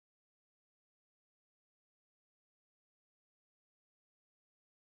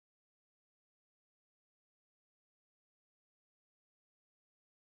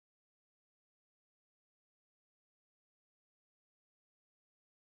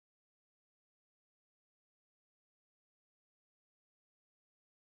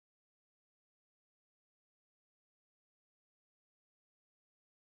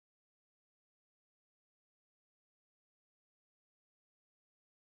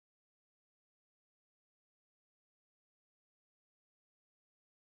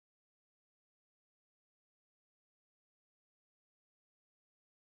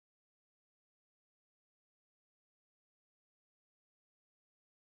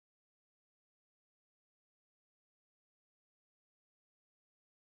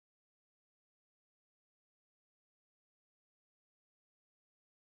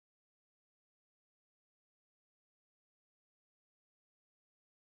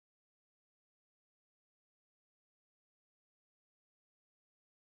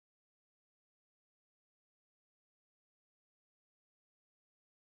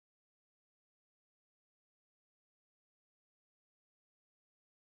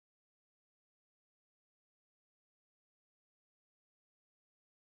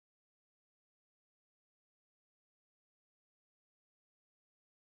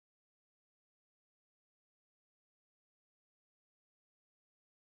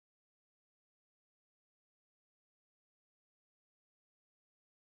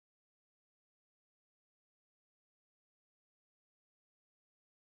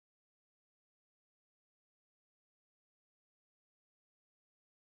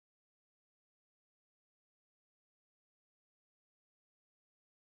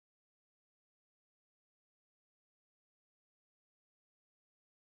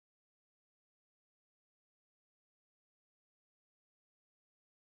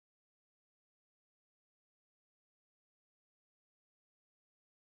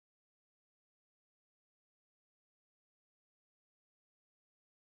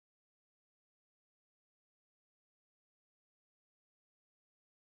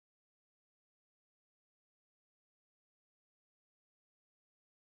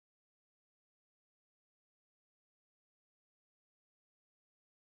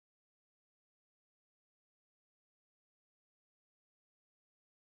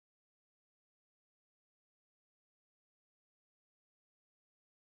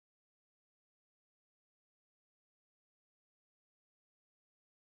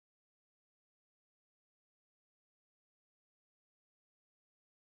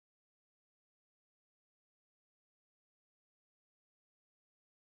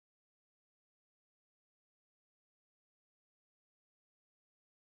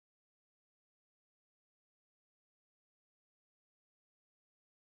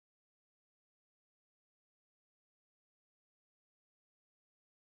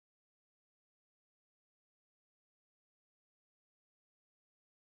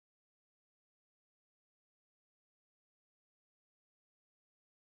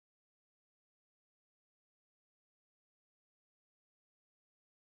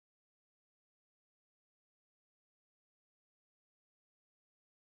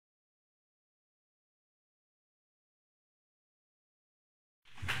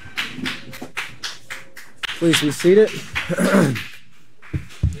Please be seated.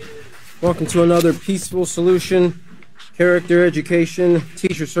 Welcome to another Peaceful Solution Character Education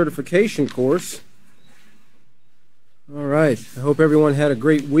Teacher Certification course. All right, I hope everyone had a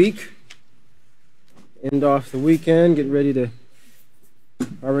great week. End off the weekend, getting ready to,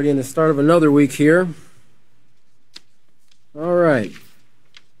 already in the start of another week here. All right.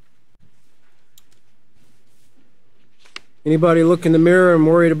 Anybody look in the mirror and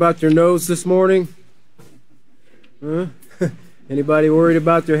worried about their nose this morning? Huh? Anybody worried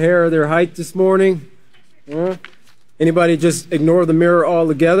about their hair or their height this morning? Huh? Anybody just ignore the mirror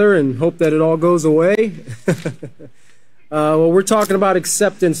altogether and hope that it all goes away? Well, we're talking about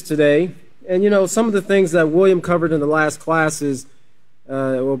acceptance today. And, you know, some of the things that William covered in the last class is,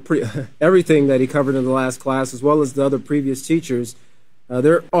 everything that he covered in the last class, as well as the other previous teachers,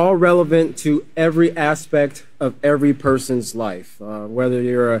 they're all relevant to every aspect of every person's life. Whether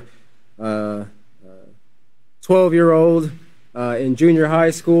you're a 12-year-old in junior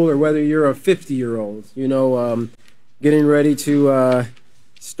high school or whether you're a 50-year-old, you know, getting ready to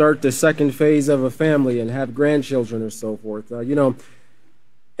start the second phase of a family and have grandchildren or so forth. You know,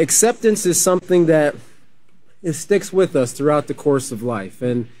 acceptance is something that it sticks with us throughout the course of life.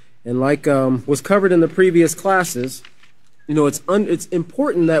 And like was covered in the previous classes, you know, it's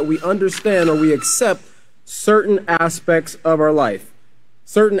important that we understand or we accept certain aspects of our life.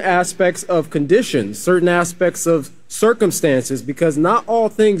 Certain aspects of conditions, certain aspects of circumstances, because not all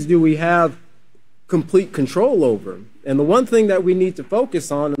things do we have complete control over. And the one thing that we need to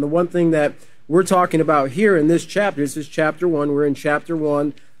focus on, and the one thing that we're talking about here in this chapter, this is chapter 1, we're in chapter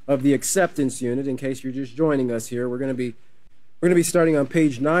 1 of the acceptance unit. In case you're just joining us here, we're going to be starting on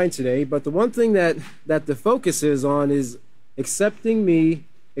page 9 today. But the one thing that the focus is on is accepting me,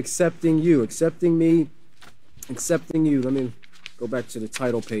 accepting you, accepting me, accepting you. Let me go back to the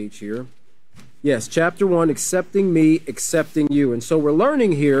title page here. Yes, chapter 1, accepting me, accepting you. And so we're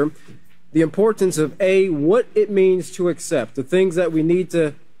learning here the importance of what it means to accept, the things that we need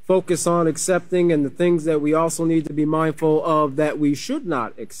to focus on accepting, and the things that we also need to be mindful of that we should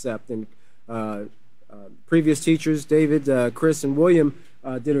not accept. And previous teachers, David, Chris, and William,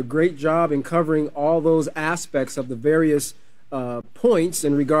 did a great job in covering all those aspects of the various points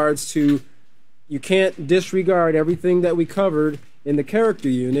in regards to you can't disregard everything that we covered in the character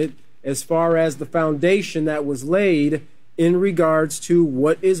unit as far as the foundation that was laid in regards to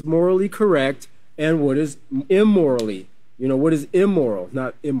what is morally correct and what is immorally. You know, what is immoral,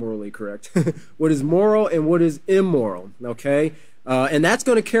 not immorally correct. What is moral and what is immoral, okay? And that's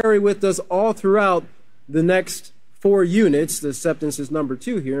going to carry with us all throughout the next 4 units. The acceptance is number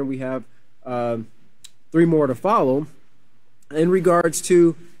 2 here, and we have 3 more to follow in regards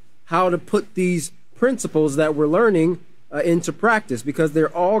to how to put these principles that we're learning into practice, because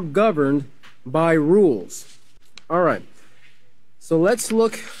they're all governed by rules. All right, so let's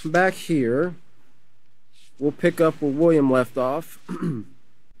look back here. We'll pick up where William left off. And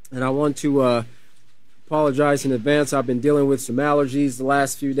I want to apologize in advance. I've been dealing with some allergies the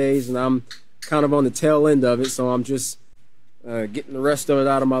last few days, and I'm kind of on the tail end of it, so I'm just getting the rest of it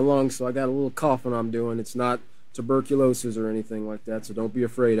out of my lungs. So I got a little coughing I'm doing. It's not tuberculosis or anything like that, so don't be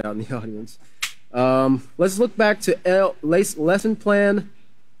afraid out in the audience. Let's look back to lesson plan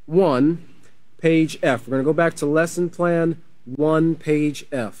 1, page F. We're going to go back to lesson plan 1, page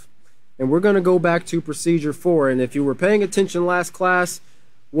F. And we're going to go back to procedure 4. And if you were paying attention last class,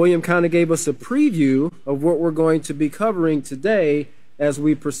 William kind of gave us a preview of what we're going to be covering today as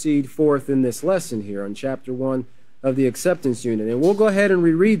we proceed forth in this lesson here on chapter 1 of the acceptance unit. And we'll go ahead and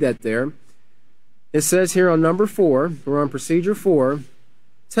reread that there. It says here on number 4, we're on procedure 4,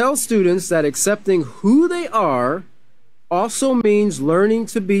 tell students that accepting who they are also means learning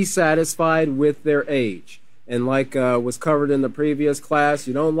to be satisfied with their age. And like was covered in the previous class,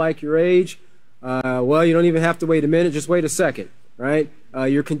 you don't like your age, well, you don't even have to wait a minute, just wait a second, right?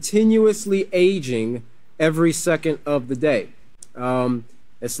 You're continuously aging every second of the day.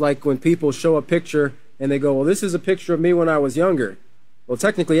 It's like when people show a picture and they go, well, this is a picture of me when I was younger. Well,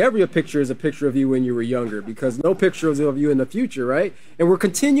 technically, every picture is a picture of you when you were younger, because no picture is of you in the future, right? And we're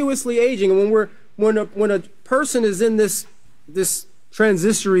continuously aging. And when a person is in this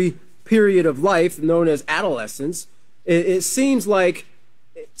transitory period of life known as adolescence, it seems like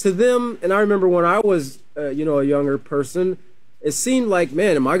to them, and I remember when I was, you know, a younger person, it seemed like,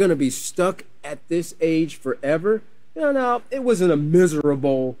 man, am I going to be stuck at this age forever? No, it wasn't a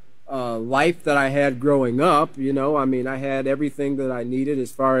miserable life that I had growing up. You know, I mean, I had everything that I needed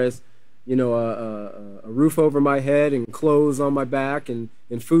as far as, you know, a roof over my head and clothes on my back and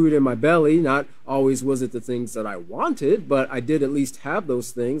food in my belly. Not always was it the things that I wanted, but I did at least have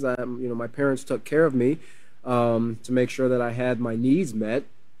those things. You know, my parents took care of me. to make sure that I had my needs met.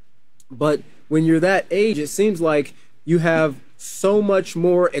 But when you're that age, it seems like you have so much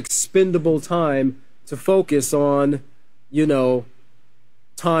more expendable time to focus on, you know,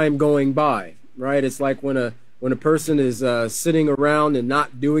 time going by, right? It's like when a person is sitting around and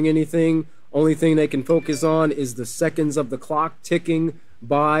not doing anything, only thing they can focus on is the seconds of the clock ticking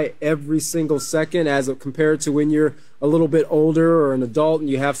by every single second, as compared to when you're a little bit older or an adult and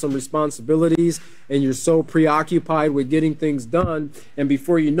you have some responsibilities and you're so preoccupied with getting things done, and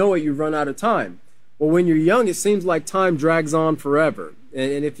before you know it, you run out of time. Well, when you're young, it seems like time drags on forever.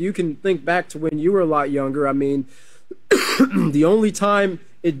 And if you can think back to when you were a lot younger, I mean, the only time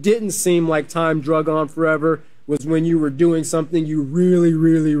it didn't seem like time drug on forever was when you were doing something you really,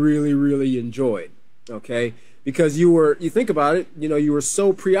 really, really, really enjoyed, okay? Because you think about it, you know, you were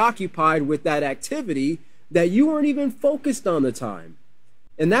so preoccupied with that activity that you weren't even focused on the time.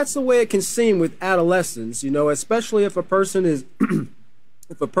 And that's the way it can seem with adolescence, you know, especially if a person is,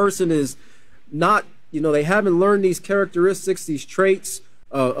 not, you know, they haven't learned these characteristics, these traits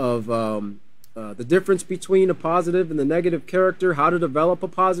of the difference between a positive and the negative character, how to develop a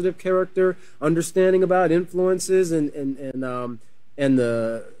positive character, understanding about influences and the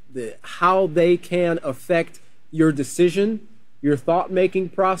how they can affect your decision, your thought-making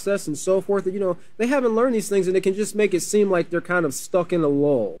process, and so forth. You know, they haven't learned these things, and it can just make it seem like they're kind of stuck in a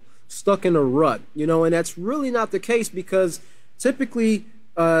lull, stuck in a rut, you know, and that's really not the case, because typically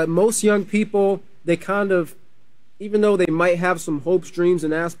most young people, they kind of, even though they might have some hopes, dreams,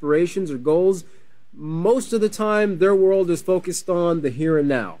 and aspirations or goals, most of the time their world is focused on the here and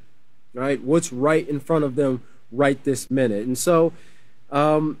now, right? What's right in front of them right this minute. And so,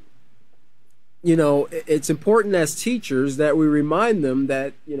 you know, it's important as teachers that we remind them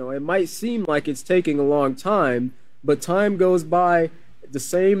that, you know, it might seem like it's taking a long time, but time goes by the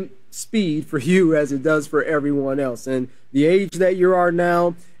same speed for you as it does for everyone else. And the age that you are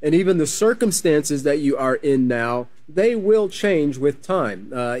now, and even the circumstances that you are in now, they will change with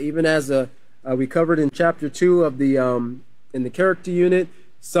time. Even as we covered in chapter 2 of the in the character unit,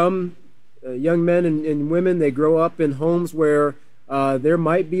 some young men and women, they grow up in homes where there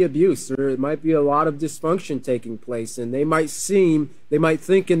might be abuse, or it might be a lot of dysfunction taking place, and they might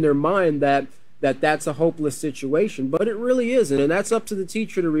think in their mind that that's a hopeless situation, but it really isn't. And that's up to the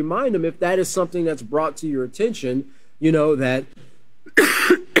teacher to remind them, if that is something that's brought to your attention, you know, that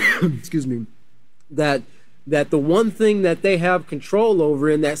excuse me, that the one thing that they have control over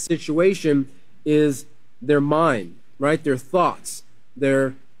in that situation is their mind, right? Their thoughts,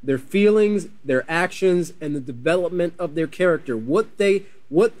 their feelings, their actions, and the development of their character. What they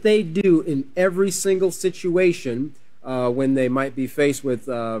do in every single situation, when they might be faced with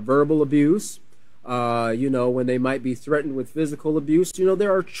verbal abuse, you know, when they might be threatened with physical abuse. You know,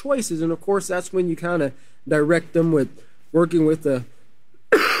 there are choices, and of course that's when you kind of direct them with working with a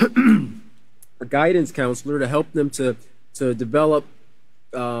guidance counselor to help them to develop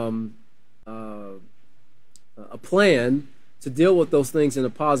a plan to deal with those things in a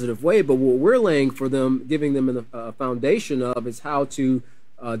positive way. But what we're laying for them, giving them a foundation of, is how to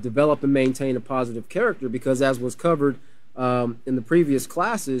develop and maintain a positive character. Because as was covered in the previous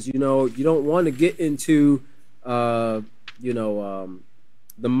classes, you know, you don't want to get into you know,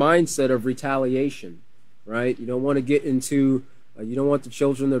 the mindset of retaliation, right? You don't want to get into you don't want the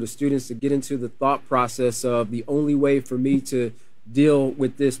children or the students to get into the thought process of, the only way for me to deal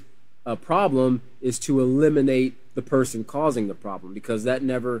with this problem is to eliminate the person causing the problem, because that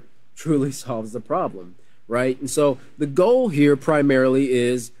never truly solves the problem, right? And so the goal here primarily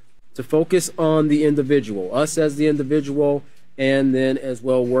is to focus on the individual, us as the individual, and then as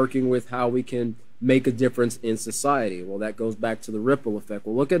well working with how we can make a difference in society. Well, that goes back to the ripple effect.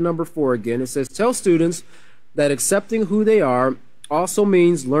 We'll look at number 4 again. It says, tell students that accepting who they are also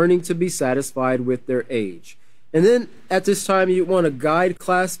means learning to be satisfied with their age. And then at this time, you want to guide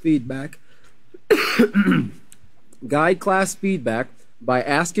class feedback by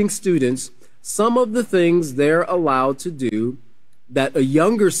asking students some of the things they're allowed to do that a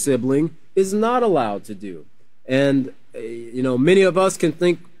younger sibling is not allowed to do. And you know, many of us can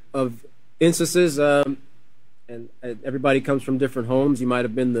think of instances, and everybody comes from different homes. You might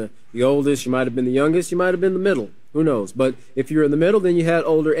have been the oldest, you might have been the youngest, you might have been the middle, who knows? But if you're in the middle, then you had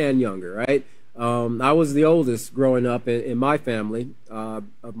older and younger, right? I was the oldest growing up in my family,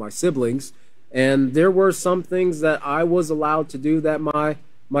 of my siblings, and there were some things that I was allowed to do that my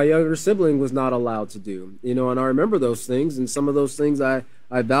younger sibling was not allowed to do. You know, and I remember those things, and some of those things I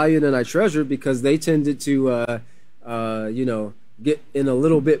valued and I treasured, because they tended to, you know, get in a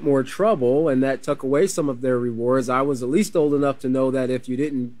little bit more trouble, and that took away some of their rewards. I was at least old enough to know that if you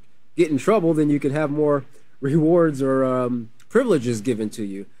didn't get in trouble, then you could have more rewards or privileges given to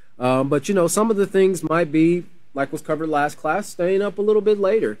you. But you know, some of the things might be like was covered last class, staying up a little bit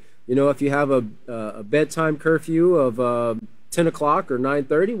later. You know, if you have a bedtime curfew of 10 o'clock or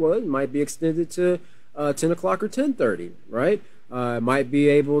 9:30, well, it might be extended to 10 o'clock or 10:30, right? Might be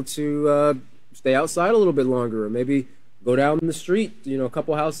able to stay outside a little bit longer, or maybe go down the street, you know, a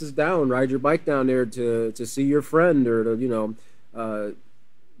couple houses down, ride your bike down there to see your friend, or to,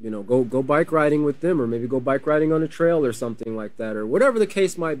 go bike riding with them, or maybe go bike riding on a trail or something like that, or whatever the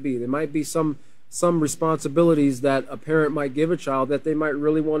case might be. There might be some responsibilities that a parent might give a child that they might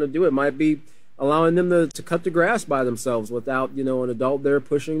really want to do. It might be allowing them to cut the grass by themselves without, you know, an adult there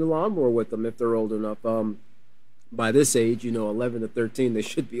pushing the lawnmower with them if they're old enough. By this age, you know, 11 to 13, they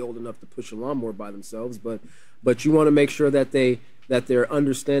should be old enough to push a lawnmower by themselves. But you want to make sure that they're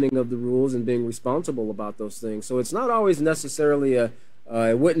understanding of the rules and being responsible about those things. So it's not always necessarily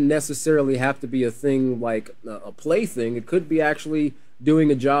it wouldn't necessarily have to be a thing like a play thing. It could be actually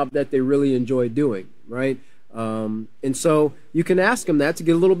doing a job that they really enjoy doing, right? And so you can ask them that to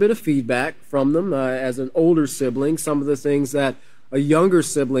get a little bit of feedback from them as an older sibling, some of the things that a younger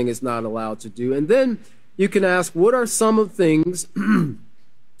sibling is not allowed to do. And then you can ask, what are some of the things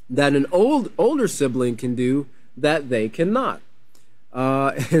that an older sibling can do that they cannot?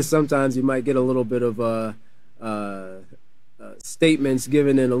 And sometimes you might get a little bit of statements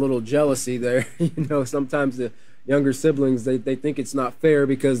given in a little jealousy there. You know, sometimes the younger siblings, they think it's not fair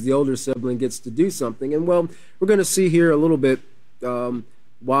because the older sibling gets to do something. And well, we're going to see here a little bit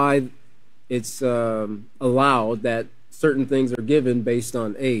why it's allowed that certain things are given based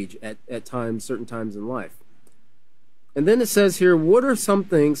on age at times, certain times in life. And then it says here, what are some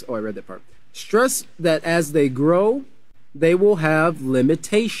things, I read that part. Stress that as they grow, they will have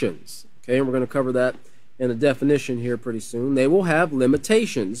limitations. Okay, and we're going to cover that in a definition here pretty soon. They will have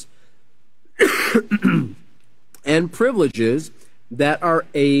limitations and privileges that are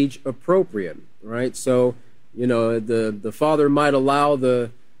age appropriate, right? So, you know, the father might allow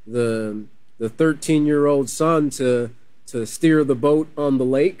the 13-year-old son to steer the boat on the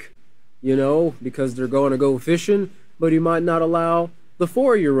lake, you know, because they're going to go fishing, but he might not allow the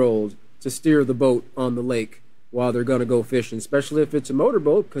 4-year-old to steer the boat on the lake while they're going to go fishing, especially if it's a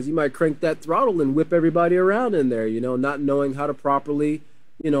motorboat, because you might crank that throttle and whip everybody around in there, you know, not knowing how to properly,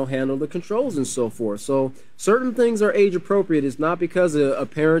 you know, handle the controls and so forth. So certain things are age appropriate. It's not because a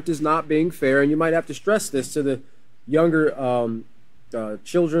parent is not being fair, and you might have to stress this to the younger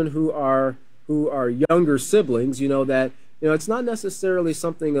children who are younger siblings, you know, that, you know, it's not necessarily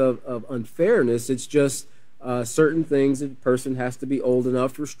something of unfairness. It's just certain things that a person has to be old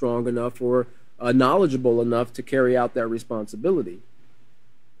enough or strong enough or knowledgeable enough to carry out that responsibility.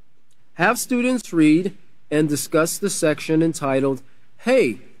 Have students read and discuss the section entitled,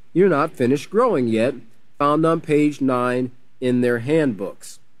 "Hey, you're not finished growing yet," found on page 9 in their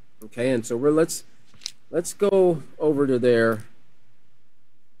handbooks. Okay, and so let's go over to there,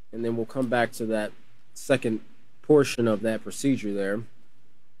 and then we'll come back to that second portion of that procedure there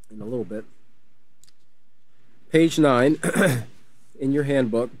in a little bit. Page 9 in your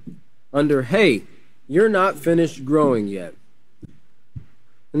handbook, under "Hey, you're not finished growing yet."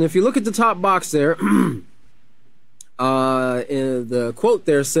 And if you look at the top box there, in the quote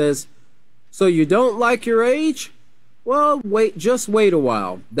there says, "So you don't like your age? Well, just wait a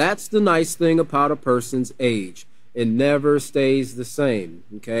while. That's the nice thing about a person's age. It never stays the same."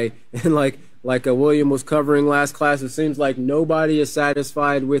 Okay? And like William was covering last class, it seems like nobody is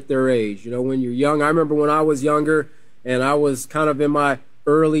satisfied with their age. You know, when you're young, I remember when I was younger and I was kind of in my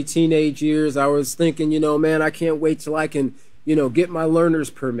early teenage years, I was thinking, you know, man, I can't wait till I can, you know, get my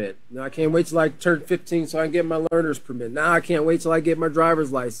learner's permit. Now, I can't wait till I turn 15 so I can get my learner's permit. Now I can't wait till I get my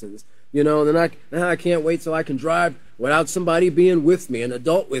driver's license. You know, and then I can't wait till I can drive without somebody being with me, an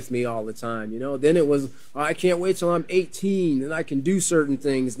adult with me all the time. You know, then it was, I can't wait till I'm 18 and I can do certain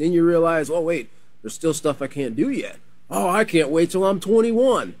things. Then you realize, oh, wait, there's still stuff I can't do yet. Oh, I can't wait till I'm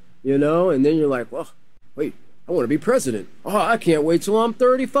 21, you know, and then you're like, well, wait, I want to be president. Oh, I can't wait till I'm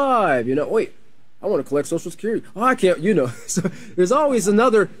 35. You know, wait, I want to collect Social Security. Oh, I can't, you know. So there's always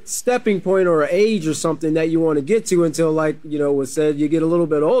another stepping point or an age or something that you want to get to until, like, you know, was said, you get a little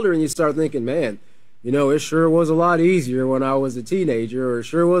bit older and you start thinking, man, you know, it sure was a lot easier when I was a teenager, or it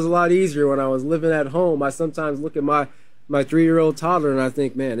sure was a lot easier when I was living at home. I sometimes look at my 3-year-old toddler and I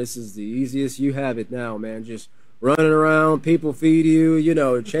think, man, this is the easiest you have it now, man. Just running around, people feed you, you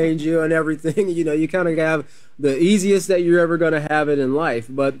know, change you and everything. You know, you kind of have the easiest that you're ever going to have it in life.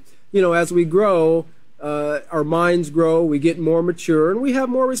 But, you know, as we grow, our minds grow, we get more mature, and we have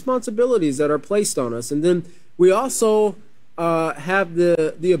more responsibilities that are placed on us. And then we also have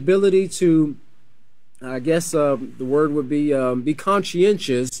the ability to I guess the word would be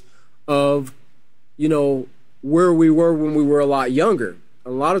conscientious of, you know, where we were when we were a lot younger.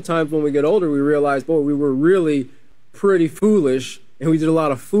 A lot of times when we get older, we realize, boy, we were really pretty foolish, and we did a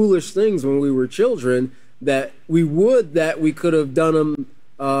lot of foolish things when we were children that we could have done them,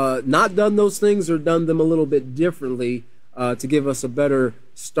 not done those things or done them a little bit differently to give us a better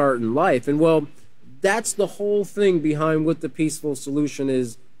start in life. And well, that's the whole thing behind what the peaceful solution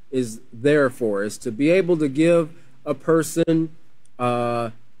is there for, is to be able to give a person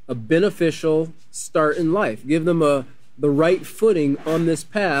a beneficial start in life, give them the right footing on this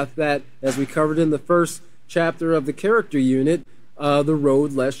path that, as we covered in the first chapter of the character unit, the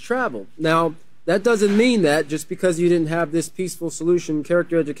road less traveled. Now, that doesn't mean that just because you didn't have this peaceful solution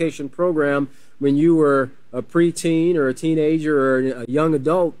character education program when you were a preteen or a teenager or a young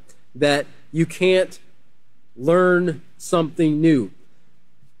adult, that you can't learn something new,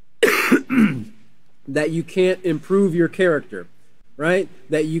 that you can't improve your character, right?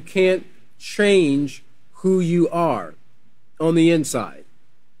 That you can't change who you are on the inside,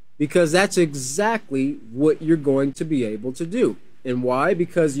 because that's exactly what you're going to be able to do. And why?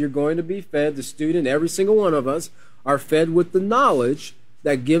 Because you're going to be fed, the student, every single one of us, are fed with the knowledge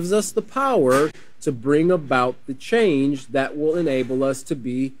that gives us the power to bring about the change that will enable us to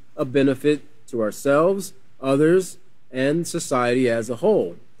be a benefit to ourselves, others, and society as a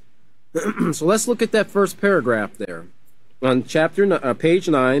whole. So let's look at that first paragraph there. On page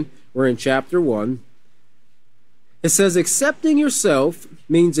 9, we're in chapter 1. It says, accepting yourself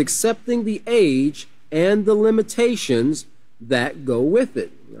means accepting the age and the limitations that go with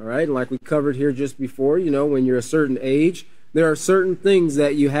it. All right, and like we covered here just before, you know, when you're a certain age, there are certain things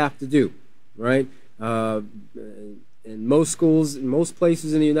that you have to do, right? In most schools, in most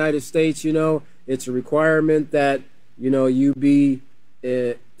places in the United States, you know, it's a requirement that, you know, you be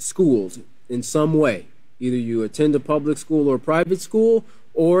schooled in some way. Either you attend a public school or private school,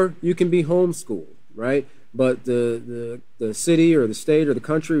 or you can be homeschooled, right? But the city or the state or the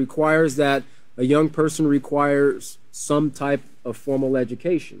country requires that a young person requires some type of formal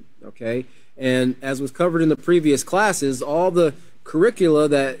education, okay? And as was covered in the previous classes, all the curricula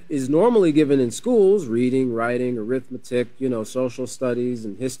that is normally given in schools, reading, writing, arithmetic, you know, social studies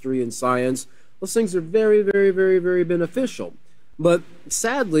and history and science, those things are very, very, very, very beneficial. But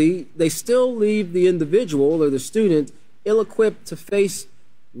sadly, they still leave the individual or the student ill-equipped to face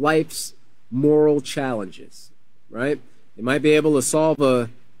life's moral challenges, right? They might be able to solve a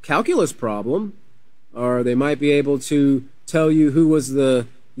calculus problem, or they might be able to tell you who was the,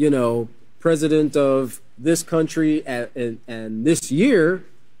 you know, president of this country and this year,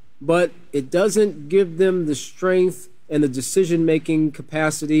 but it doesn't give them the strength and the decision-making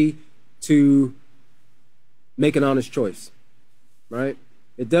capacity to make an honest choice, right?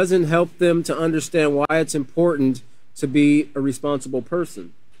 It doesn't help them to understand why it's important to be a responsible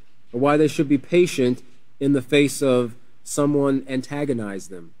person, or why they should be patient in the face of someone antagonize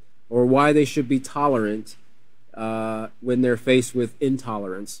them, or why they should be tolerant when they're faced with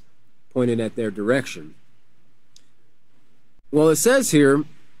intolerance pointed at their direction. Well, it says here,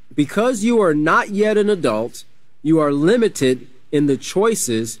 because you are not yet an adult, you are limited in the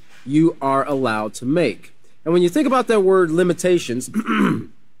choices you are allowed to make. And when you think about that word limitations,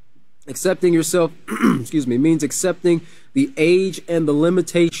 accepting yourself, excuse me, means accepting the age and the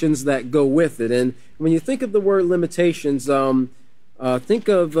limitations that go with it. And when you think of the word limitations, think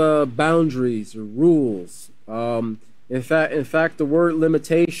of boundaries or rules. In fact, the word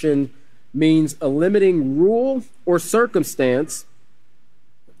limitation means a limiting rule or circumstance.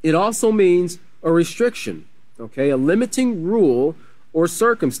 It also means a restriction, okay? A limiting rule or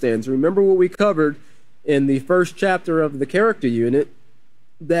circumstance. Remember what we covered in the first chapter of the character unit,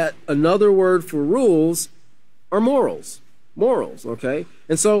 that another word for rules are morals. Morals, okay?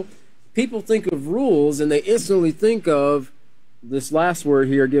 And so people think of rules and they instantly think of this last word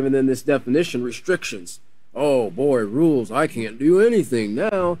here given in this definition, restrictions. Oh boy, rules, I can't do anything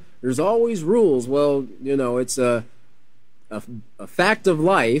now. There's always rules. Well, you know, it's a fact of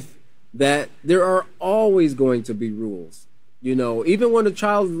life that there are always going to be rules. You know, even when a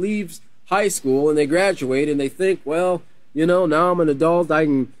child leaves high school and they graduate and they think, well, you know, now I'm an adult, I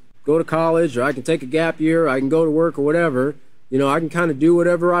can go to college, or I can take a gap year, I can go to work or whatever, you know, I can kind of do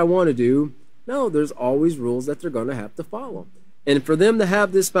whatever I want to do. No, there's always rules that they're going to have to follow. And for them to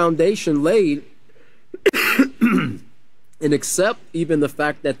have this foundation laid and accept even the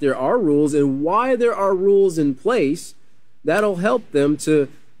fact that there are rules and why there are rules in place, that'll help them to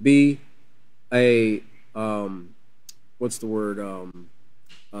be a, what's the word,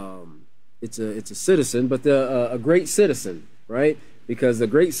 it's a citizen, but a great citizen, right? because a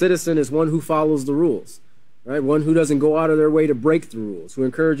great citizen is one who follows the rules, right? One who doesn't go out of their way to break the rules, who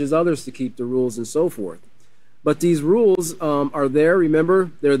encourages others to keep the rules and so forth. But these rules are there,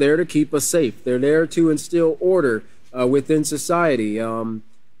 remember, they're there to keep us safe. They're there to instill order within society. Even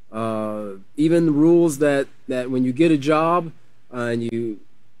rules that when you get a job and you,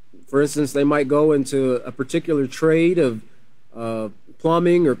 for instance, they might go into a particular trade of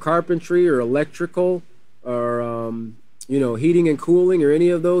plumbing or carpentry or electrical or, heating and cooling or any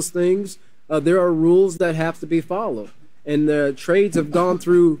of those things. There are rules that have to be followed. And the trades have gone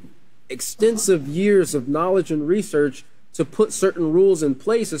through extensive years of knowledge and research to put certain rules in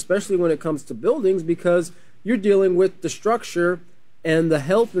place, especially when it comes to buildings, because you're dealing with the structure and the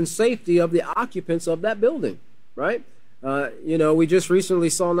health and safety of the occupants of that building, right? We just recently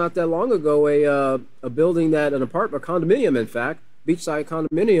saw not that long ago a building that, a condominium, in fact, beachside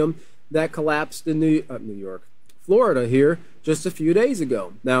condominium that collapsed in New York, Florida here just a few days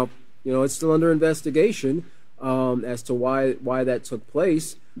ago. Now, it's still under investigation as to why that took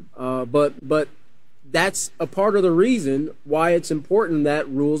place, but that's a part of the reason why it's important that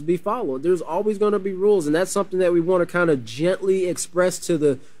rules be followed. There's always going to be rules, and that's something that we want to kind of gently express to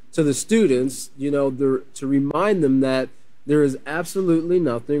the students, to remind them that there is absolutely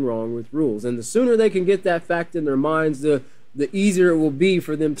nothing wrong with rules. And the sooner they can get that fact in their minds, the easier it will be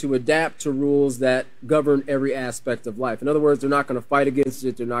for them to adapt to rules that govern every aspect of life. In other words, they're not going to fight against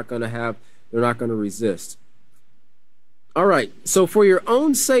it. They're not going to resist. All right. So for your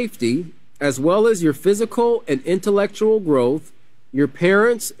own safety, as well as your physical and intellectual growth, your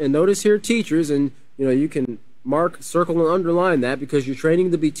parents, and notice here teachers, and you can mark, circle, and underline that because you're training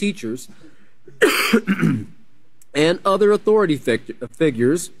to be teachers, and other authority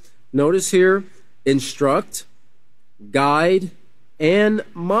figures, notice here, instruct, guide, and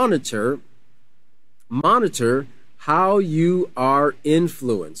monitor how you are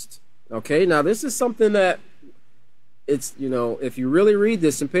influenced. Okay, now this is something that it's, if you really read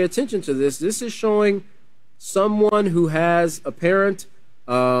this and pay attention to this, this is showing someone who has a parent,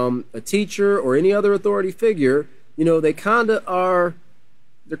 a teacher, or any other authority figure, they're kind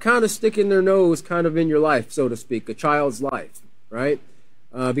of sticking their nose kind of in your life, so to speak, a child's life, right?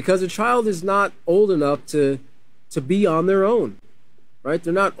 Because a child is not old enough to be on their own, right?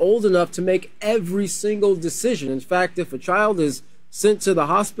 They're not old enough to make every single decision. In fact, if a child is sent to the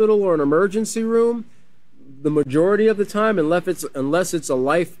hospital or an emergency room, the majority of the time, unless it's a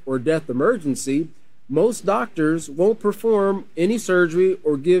life or death emergency, most doctors won't perform any surgery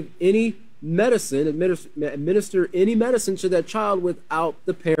or give any medicine, administer any medicine to that child without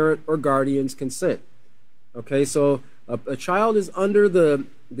the parent or guardian's consent. Okay, so a child is under the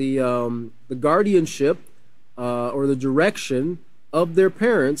guardianship or the direction of their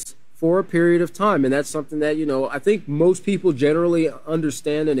parents for a period of time, and that's something that I think most people generally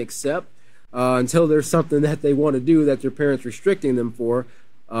understand and accept. Until there's something that they want to do that their parents restricting them for,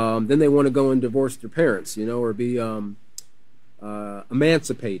 then they want to go and divorce their parents, or be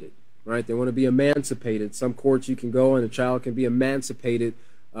emancipated, right? They want to be emancipated. Some courts you can go and a child can be emancipated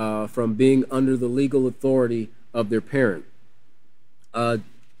from being under the legal authority of their parent.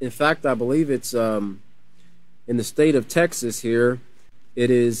 In fact, I believe it's in the state of Texas here, it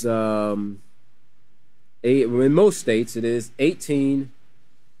is, in most states, it is 18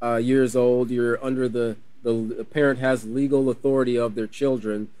 years old. You're under the parent has legal authority of their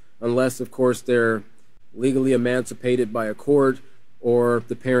children, unless of course they're legally emancipated by a court or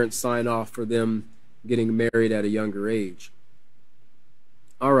the parents sign off for them getting married at a younger age.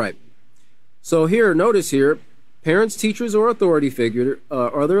 All right, so here, notice here, parents, teachers, or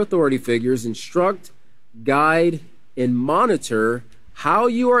other authority figures instruct, guide, and monitor how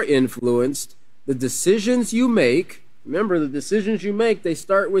you are influenced, the decisions you make. Remember, the decisions you make, they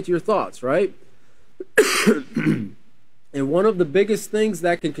start with your thoughts, right? And one of the biggest things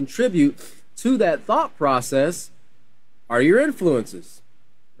that can contribute to that thought process are your influences,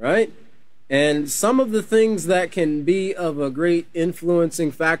 right? And some of the things that can be of a great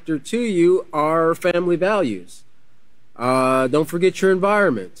influencing factor to you are family values. Don't forget your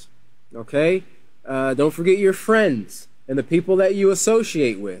environment, okay? Don't forget your friends and the people that you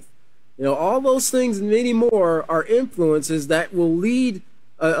associate with. All those things and many more are influences that will lead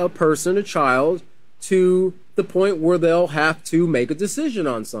a person, a child, to the point where they'll have to make a decision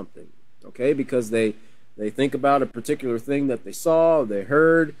on something, okay? Because they think about a particular thing that they saw, or they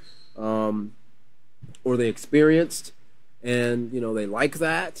heard, or they experienced, and, they like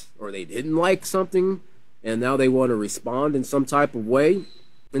that, or they didn't like something, and now they want to respond in some type of way,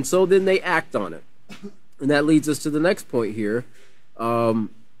 and so then they act on it. And that leads us to the next point here.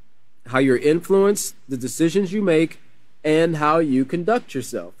 How you're influenced, the decisions you make, and how you conduct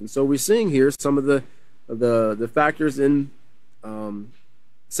yourself. And so we're seeing here some of the factors in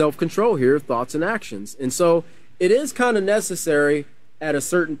self-control here, thoughts and actions. And so it is kind of necessary at a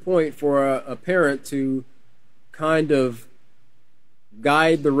certain point for a parent to kind of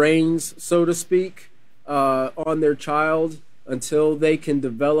guide the reins, so to speak, on their child until they can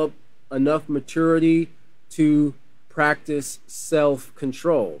develop enough maturity to practice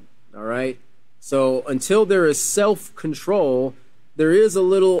self-control. All right? So until there is self-control, there is a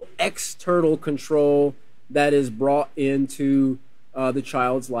little external control that is brought into the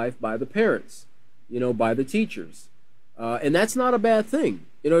child's life by the parents, by the teachers. And that's not a bad thing.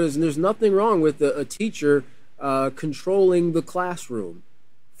 There's nothing wrong with a teacher controlling the classroom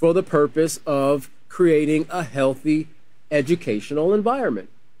for the purpose of creating a healthy educational environment,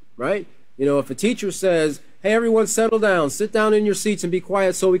 right? If a teacher says, hey, everyone settle down, sit down in your seats and be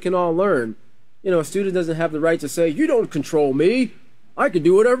quiet so we can all learn, a student doesn't have the right to say, you don't control me, I can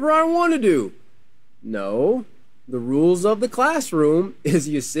do whatever I want to do. No, the rules of the classroom is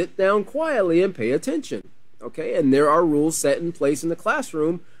you sit down quietly and pay attention, okay? And there are rules set in place in the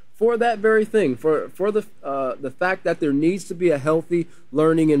classroom for that very thing, for the fact that there needs to be a healthy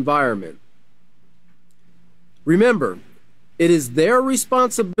learning environment. Remember, it is their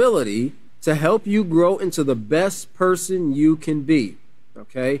responsibility to help you grow into the best person you can be,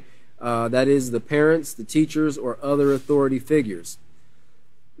 okay? That is the parents, the teachers, or other authority figures.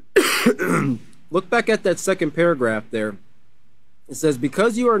 Look back at that second paragraph there. It says,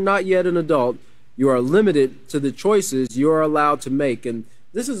 because you are not yet an adult, you are limited to the choices you are allowed to make. And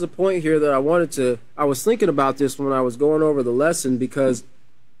this is a point here that I was thinking about this when I was going over the lesson, because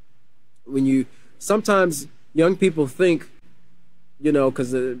sometimes young people think,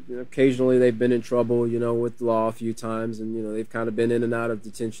 because occasionally they've been in trouble, with the law a few times, and, they've kind of been in and out of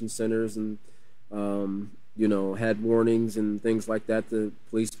detention centers and, had warnings and things like that. The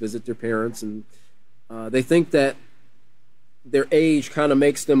police visit their parents, and they think that their age kind of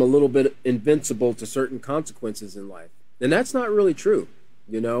makes them a little bit invincible to certain consequences in life. And that's not really true,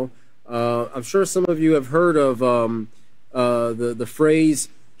 I'm sure some of you have heard of the phrase,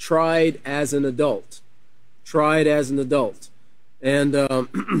 tried as an adult. Tried as an adult. And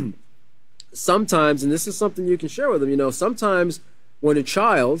sometimes, and this is something you can share with them, sometimes when a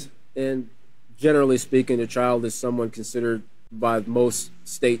child, and generally speaking, a child is someone considered by most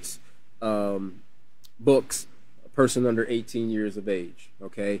states' books a person under 18 years of age,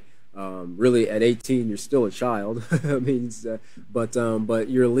 okay? Really, at 18, you're still a child. But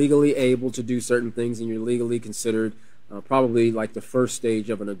you're legally able to do certain things, and you're legally considered probably like the first stage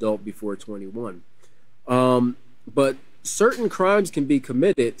of an adult before 21. But certain crimes can be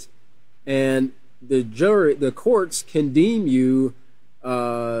committed, and the courts can deem you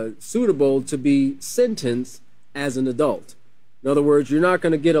suitable to be sentenced as an adult. In other words, you're not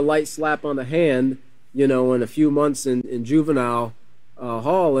going to get a light slap on the hand, in a few months in juvenile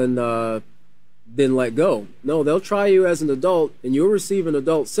hall and then let go. No, they'll try you as an adult, and you'll receive an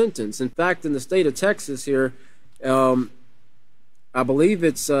adult sentence. In fact, in the state of Texas here, I believe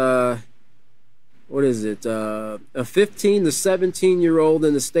it's what is it? A 15 to 17-year-old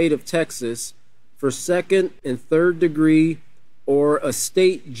in the state of Texas for second and third degree or a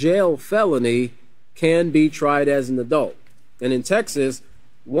state jail felony can be tried as an adult. And in Texas,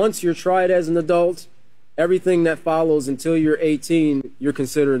 once you're tried as an adult, everything that follows until you're 18, you're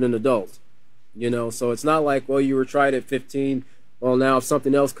considered an adult. So it's not like, well, you were tried at 15. Well, now if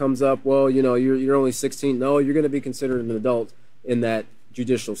something else comes up, well, you're only 16. No, you're going to be considered an adult in that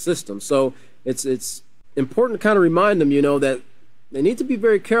judicial system. So it's important to kind of remind them, that they need to be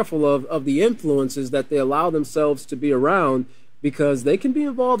very careful of the influences that they allow themselves to be around, because they can be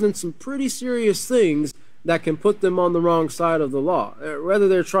involved in some pretty serious things that can put them on the wrong side of the law. Whether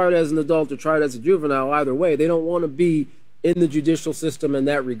they're tried as an adult or tried as a juvenile, either way, they don't want to be in the judicial system in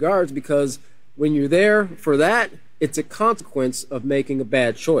that regards, because when you're there for that, it's a consequence of making a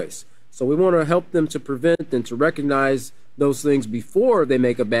bad choice. So we want to help them to prevent and to recognize those things before they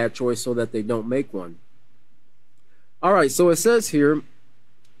make a bad choice so that they don't make one. All right, so it says here,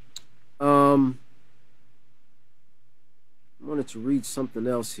 I wanted to read something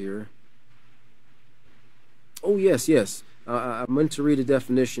else here. Oh, yes. I meant to read a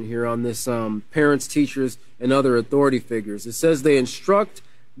definition here on this parents, teachers, and other authority figures. It says they instruct,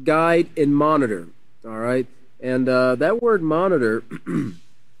 guide, and monitor. All right, and that word monitor,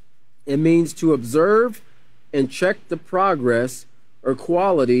 it means to observe and check the progress or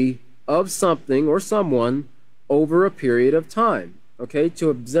quality of something or someone over a period of time. Okay, to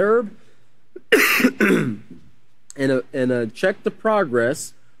observe and check the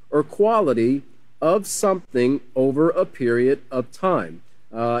progress or quality of something over a period of time.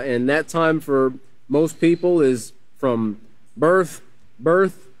 And that time for most people is from birth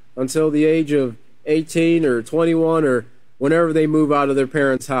until the age of 18 or 21 or whenever they move out of their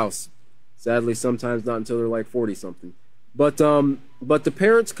parents' house. Sadly, sometimes not until they're like 40 something. But the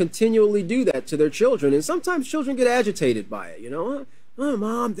parents continually do that to their children, and sometimes children get agitated by it. Oh,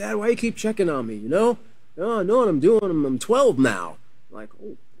 Mom, Dad, why you keep checking on me? Oh, I know what I'm doing. I'm 12 now. Like,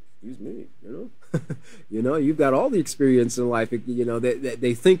 oh, excuse me. You've got all the experience in life.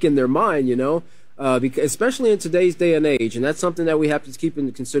 They think in their mind. Because especially in today's day and age, and that's something that we have to keep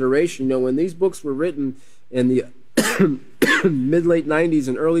into consideration. When these books were written in the mid-late 90s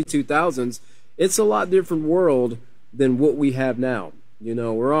and early 2000s, it's a lot different world than what we have now.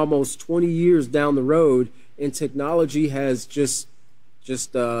 We're almost 20 years down the road, and technology has just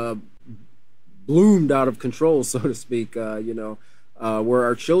bloomed out of control, so to speak. Where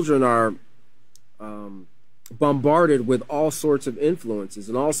our children are bombarded with all sorts of influences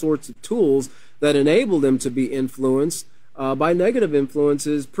and all sorts of tools that enable them to be influenced by negative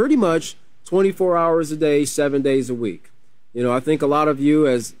influences pretty much 24 hours a day, 7 days a week. I think a lot of you,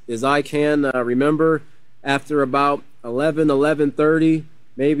 as I can remember, after about 11:30,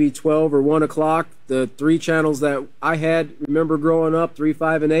 maybe 12 or 1 o'clock, the 3 channels that I had, remember growing up, 3,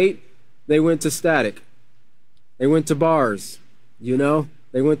 5, and 8, they went to static. They went to bars,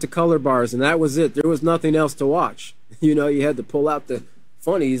 They went to color bars, and that was it. There was nothing else to watch. You had to pull out the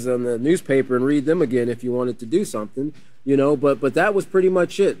funnies on the newspaper and read them again if you wanted to do something, but that was pretty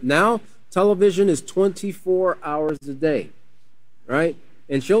much it. Now, television is 24 hours a day, right?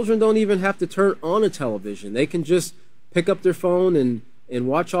 And children don't even have to turn on a television. They can just pick up their phone and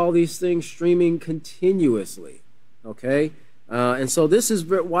watch all these things streaming continuously, okay? And so this is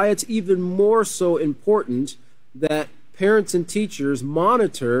why it's even more so important that parents and teachers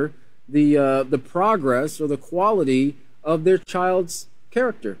monitor the progress or the quality of their child's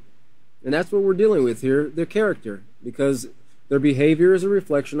character. And that's what we're dealing with here, their character, because their behavior is a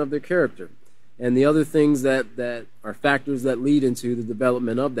reflection of their character and the other things that are factors that lead into the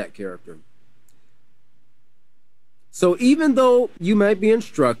development of that character. So even though you might be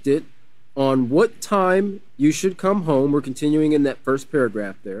instructed on what time you should come home, we're continuing in that first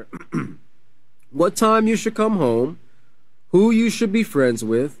paragraph there, what time you should come home, who you should be friends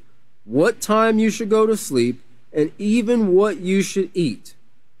with, what time you should go to sleep, and even what you should eat.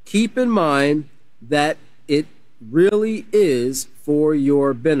 Keep in mind that it really is for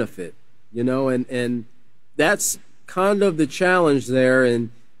your benefit, and that's kind of the challenge there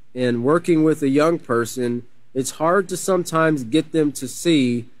in working with a young person. It's hard to sometimes get them to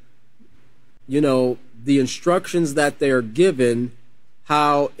see, the instructions that they are given,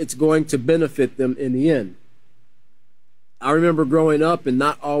 how it's going to benefit them in the end. I remember growing up and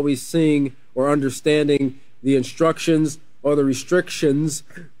not always seeing or understanding the instructions or the restrictions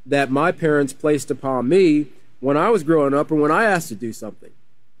that my parents placed upon me when I was growing up or when I asked to do something,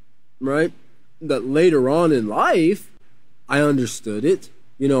 right? That later on in life, I understood it.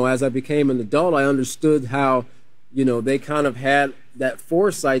 As I became an adult, I understood how, they kind of had that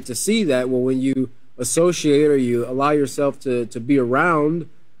foresight to see that, well, when you associate or you allow yourself to be around,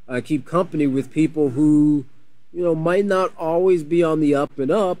 keep company with people who, might not always be on the up and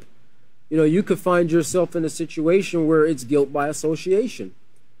up, you could find yourself in a situation where it's guilt by association.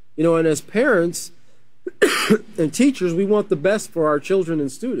 And as parents and teachers, we want the best for our children and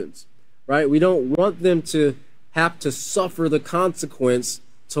students, right? We don't want them to have to suffer the consequence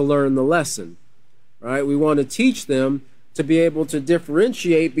to learn the lesson, right? We want to teach them to be able to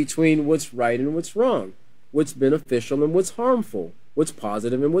differentiate between what's right and what's wrong, what's beneficial and what's harmful, what's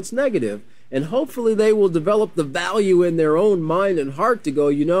positive and what's negative. And hopefully they will develop the value in their own mind and heart to go,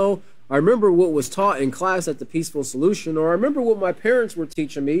 I remember what was taught in class at the Peaceful Solution, or I remember what my parents were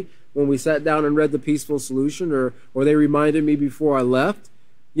teaching me when we sat down and read the Peaceful Solution, or they reminded me before I left,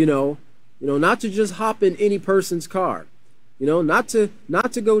 not to just hop in any person's car, not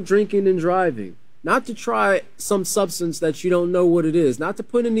to go drinking and driving, not to try some substance that you don't know what it is, not to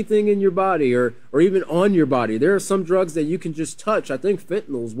put anything in your body or even on your body. There are some drugs that you can just touch. I think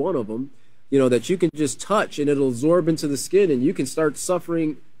fentanyl is one of them, that you can just touch and it'll absorb into the skin and you can start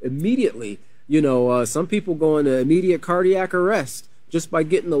suffering immediately. Some people go into immediate cardiac arrest just by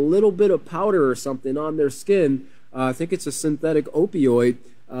getting a little bit of powder or something on their skin. I think it's a synthetic opioid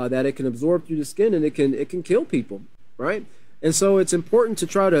that it can absorb through the skin and it can kill people, right? And so it's important to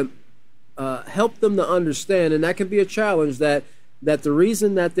try to help them to understand, and that can be a challenge, that the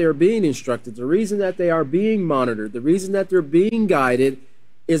reason that they're being instructed, the reason that they are being monitored, the reason that they're being guided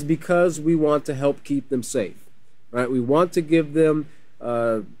is because we want to help keep them safe, right? We want to give them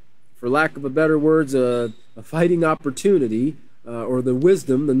for lack of a better words, a fighting opportunity, or the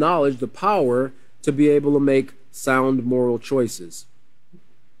wisdom, the knowledge, the power to be able to make sound moral choices.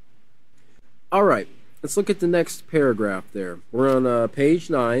 All right, let's look at the next paragraph there. We're on page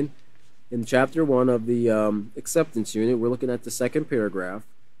 9 in chapter 1 of the acceptance unit. We're looking at the second paragraph.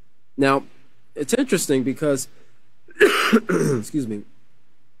 Now, it's interesting because, excuse me,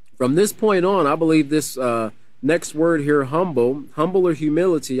 from this point on, I believe this next word here, humble or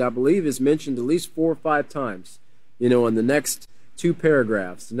humility, I believe is mentioned at least 4 or 5 times, in the next two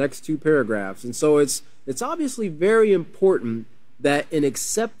paragraphs. And so it's obviously very important that in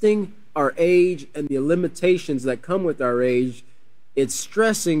accepting our age and the limitations that come with our age, it's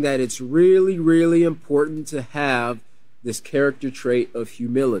stressing that it's really, really important to have this character trait of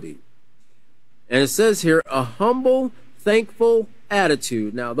humility. And it says here, a humble, thankful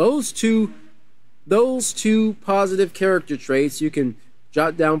attitude. Now, those two positive character traits you can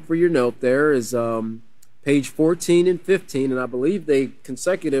jot down for your note there is page 14 and 15, and I believe they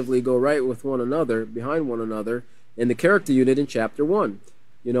consecutively go right with one another, behind one another, in the character unit in chapter 1.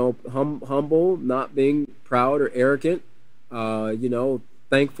 Humble, not being proud or arrogant,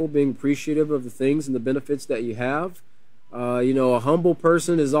 thankful, being appreciative of the things and the benefits that you have. A humble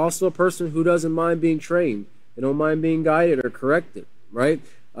person is also a person who doesn't mind being trained. They don't mind being guided or corrected, right?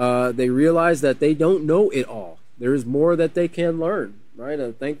 They realize that they don't know it all. There is more that they can learn, right?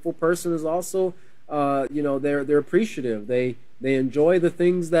 A thankful person is also, they're appreciative. They enjoy the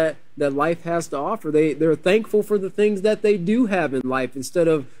things that life has to offer. They're thankful for the things that they do have in life instead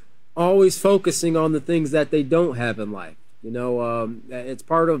of always focusing on the things that they don't have in life. It's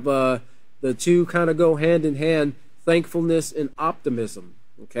part of the two kind of go hand in hand, thankfulness and optimism,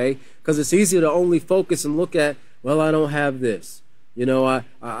 okay? Because it's easy to only focus and look at, well, I don't have this. I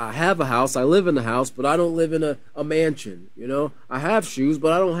have a house, I live in a house, but I don't live in a mansion. I have shoes,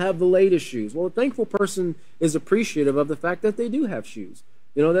 but I don't have the latest shoes. Well, a thankful person is appreciative of the fact that they do have shoes,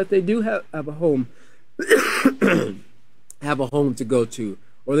 that they do have a home, have a home to go to,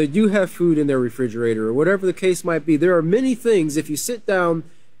 or they do have food in their refrigerator, or whatever the case might be. There are many things, if you sit down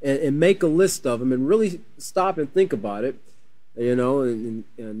and make a list of them and really stop and think about it, and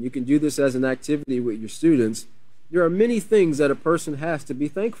you can do this as an activity with your students. There are many things that a person has to be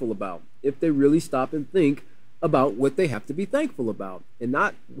thankful about if they really stop and think about what they have to be thankful about and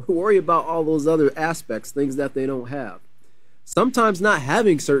not worry about all those other aspects, things that they don't have. Sometimes not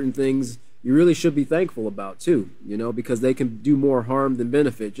having certain things you really should be thankful about too, because they can do more harm than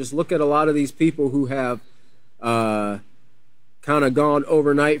benefit. Just look at a lot of these people who have kind of gone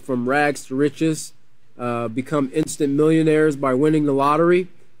overnight from rags to riches, become instant millionaires by winning the lottery,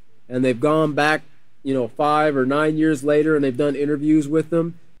 and they've gone back 5 or 9 years later, and they've done interviews with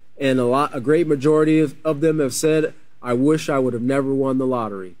them, and a great majority of them have said, I wish I would have never won the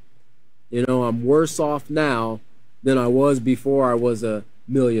lottery. I'm worse off now than I was before I was a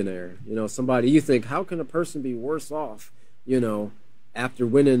millionaire. Somebody, you think, how can a person be worse off, after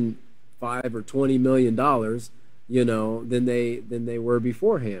winning $5 or $20 million, than they were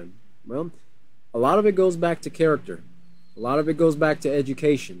beforehand? Well, a lot of it goes back to character. A lot of it goes back to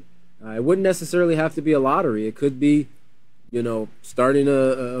education. It wouldn't necessarily have to be a lottery. It could be, starting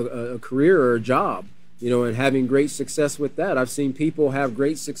a career or a job, and having great success with that. I've seen people have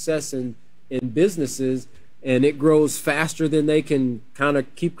great success in businesses, and it grows faster than they can kind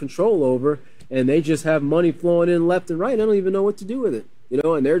of keep control over, and they just have money flowing in left and right. They don't even know what to do with it,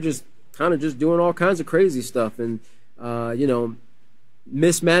 and they're just kind of just doing all kinds of crazy stuff. And,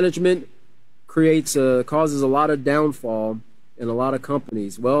 mismanagement causes a lot of downfall in a lot of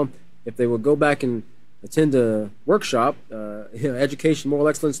companies. Well, if they would go back and attend a workshop, education, moral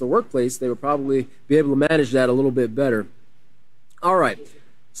excellence in the workplace, they would probably be able to manage that a little bit better. All right,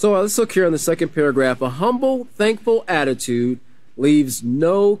 so let's look here on the second paragraph. A humble, thankful attitude leaves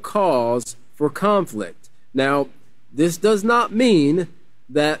no cause for conflict. Now, this does not mean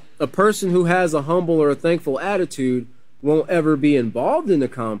that a person who has a humble or a thankful attitude won't ever be involved in a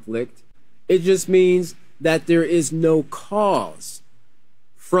conflict. It just means that there is no cause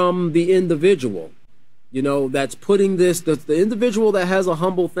from the individual, that's putting this, the individual that has a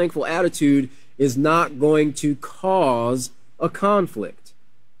humble, thankful attitude is not going to cause a conflict.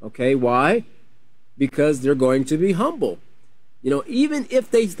 Okay, why? Because they're going to be humble. Even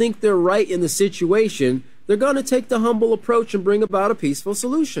if they think they're right in the situation, they're going to take the humble approach and bring about a peaceful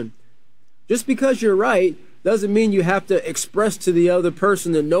solution. Just because you're right doesn't mean you have to express to the other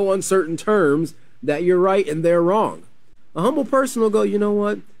person in no uncertain terms that you're right and they're wrong. A humble person will go, you know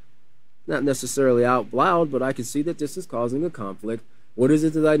what? Not necessarily out loud, but I can see that this is causing a conflict. What is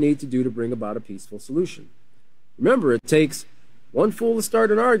it that I need to do to bring about a peaceful solution? Remember, it takes one fool to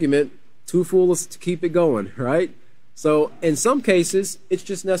start an argument, two fools to keep it going, right? So in some cases, it's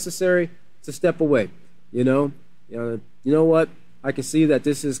just necessary to step away. You know what? I can see that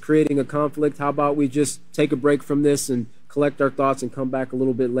this is creating a conflict. How about we just take a break from this and collect our thoughts and come back a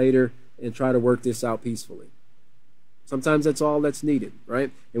little bit later and try to work this out peacefully. Sometimes that's all that's needed,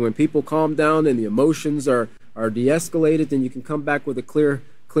 right? And when people calm down and the emotions are de-escalated, then you can come back with a clear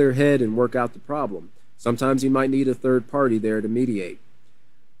head and work out the problem. Sometimes you might need a third party there to mediate.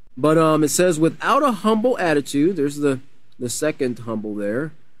 But it says, without a humble attitude, there's the second humble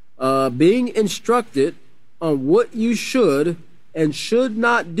there, being instructed on what you should and should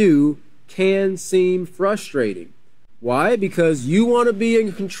not do can seem frustrating. Why? Because you want to be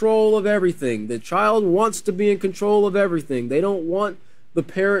in control of everything. The child wants to be in control of everything. They don't want the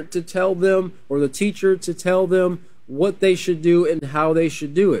parent to tell them or the teacher to tell them what they should do and how they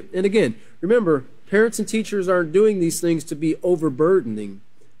should do it. And again, remember, parents and teachers aren't doing these things to be overburdensome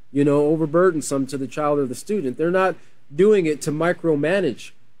to the child or the student. They're not doing it to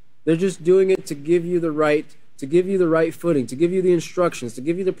micromanage. They're just doing it to give you the right footing, to give you the instructions, to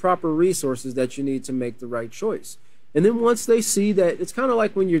give you the proper resources that you need to make the right choice. And then once they see that, it's kind of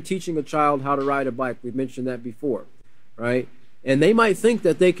like when you're teaching a child how to ride a bike. We've mentioned that before, right? And they might think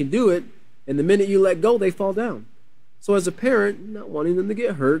that they can do it, and the minute you let go, they fall down. So as a parent, not wanting them to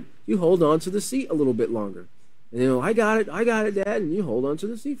get hurt, you hold on to the seat a little bit longer. And I got it, Dad, and you hold on to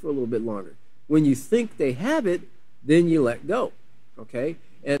the seat for a little bit longer. When you think they have it, then you let go, okay?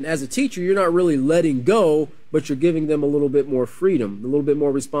 And as a teacher, you're not really letting go, but you're giving them a little bit more freedom, a little bit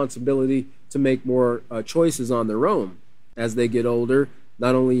more responsibility to make more choices on their own as they get older,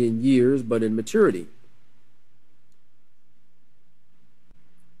 not only in years, but in maturity.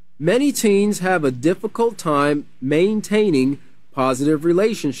 Many teens have a difficult time maintaining positive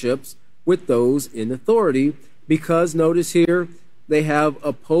relationships with those in authority because, notice here, they have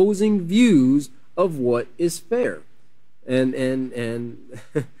opposing views of what is fair. And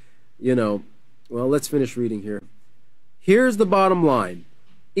well, let's finish reading here. Here's the bottom line.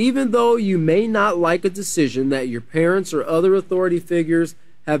 Even though you may not like a decision that your parents or other authority figures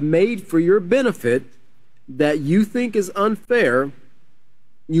have made for your benefit that you think is unfair,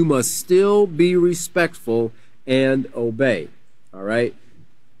 you must still be respectful and obey. All right?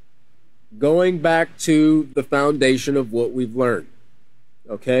 Going back to the foundation of what we've learned.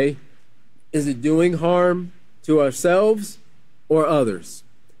 Okay? Is it doing harm to ourselves or others?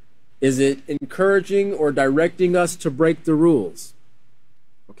 Is it encouraging or directing us to break the rules?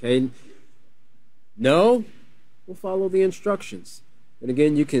 Okay? No? We'll follow the instructions. And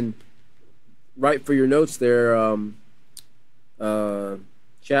again, you can write for your notes there,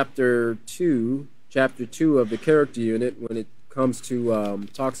 chapter 2 of the character unit, when it comes to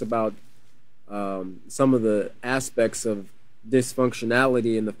talks about some of the aspects of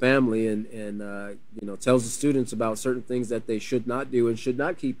dysfunctionality in the family, and tells the students about certain things that they should not do and should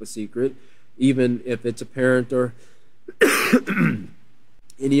not keep a secret, even if it's a parent or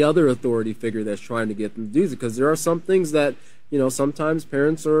any other authority figure that's trying to get them to do it. Because there are some things that sometimes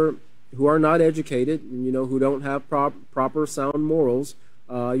parents who are not educated and who don't have proper sound morals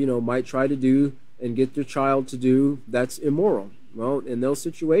might try to do and get their child to do that's immoral. Well, in those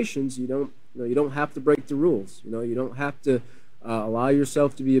situations, you don't have to break the rules. You don't have to allow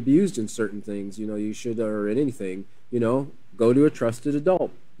yourself to be abused in certain things. You should, or in anything. Go to a trusted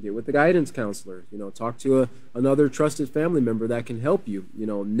adult. Get with the guidance counselor. Talk to another trusted family member that can help you.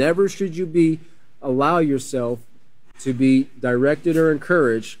 Never should you allow yourself to be directed or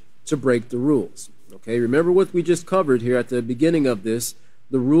encouraged to break the rules. Okay, remember what we just covered here at the beginning of this.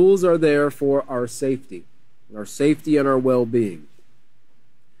 The rules are there for our safety and our well-being.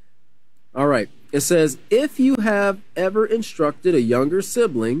 All right, it says, if you have ever instructed a younger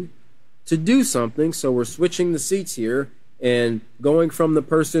sibling to do something, so we're switching the seats here and going from the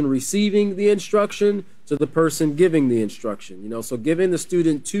person receiving the instruction to the person giving the instruction. So giving the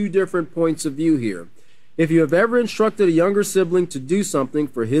student two different points of view here. If you have ever instructed a younger sibling to do something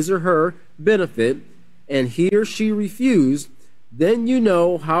for his or her benefit, and he or she refused, then you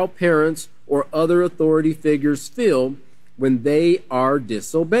know how parents or other authority figures feel when they are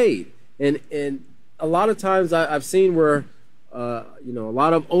disobeyed. And a lot of times I've seen where, a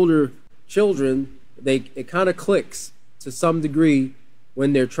lot of older children, it kind of clicks to some degree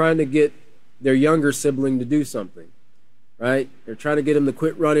when they're trying to get their younger sibling to do something, right? They're trying to get them to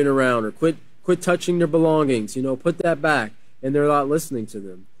quit running around or quit touching their belongings, put that back, and they're not listening to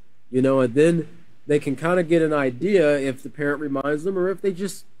them, and then they can kind of get an idea if the parent reminds them or if they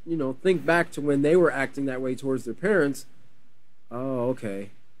just, think back to when they were acting that way towards their parents. Oh,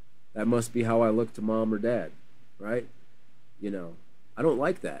 okay. That must be how I look to mom or dad, right? I don't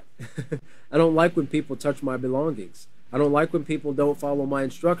like that. I don't like when people touch my belongings. I don't like when people don't follow my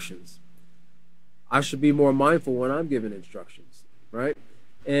instructions. I should be more mindful when I'm giving instructions, right?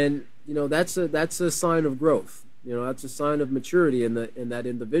 And that's a sign of growth. That's a sign of maturity in that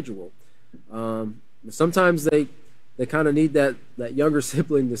individual. Sometimes they kind of need that younger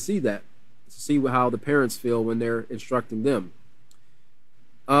sibling to see how the parents feel when they're instructing them.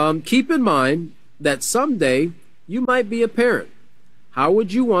 Keep in mind that someday you might be a parent. How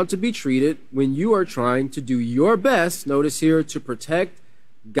would you want to be treated when you are trying to do your best, notice here, to protect,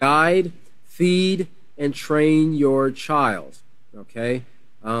 guide, feed, and train your child? Okay?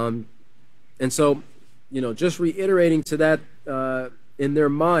 And so, just reiterating to that in their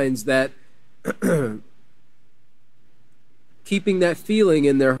minds that keeping that feeling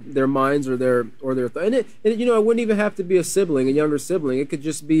in their minds or their and it wouldn't even have to be a sibling, a younger sibling. It could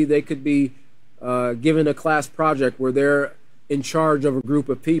just be they could be given a class project where they're in charge of a group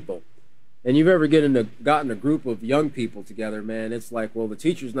of people. And you've ever gotten a group of young people together, man, it's like, well, the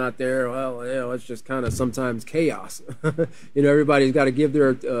teacher's not there. Well, it's just kind of sometimes chaos. Everybody's got to give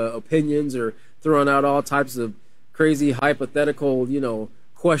their opinions or throwing out all types of crazy hypothetical,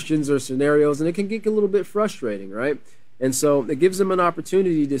 questions or scenarios, and it can get a little bit frustrating, right? And so it gives them an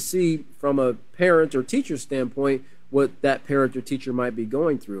opportunity to see from a parent or teacher standpoint what that parent or teacher might be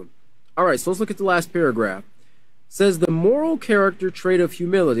going through. All right, so let's look at the last paragraph. It says, the moral character trait of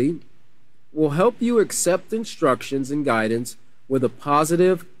humility will help you accept instructions and guidance with a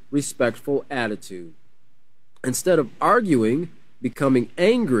positive, respectful attitude, instead of arguing, becoming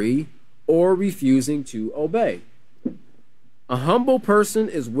angry, or refusing to obey. A humble person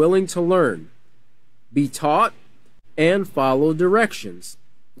is willing to learn, be taught, and follow directions.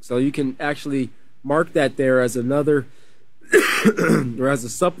 So you can actually mark that there as another or as a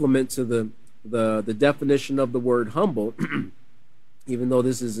supplement to the definition of the word humble, even though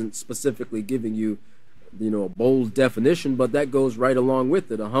this isn't specifically giving you, a bold definition, but that goes right along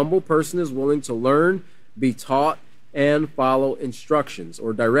with it. A humble person is willing to learn, be taught, and follow instructions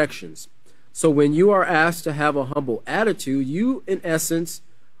or directions. So when you are asked to have a humble attitude, you, in essence,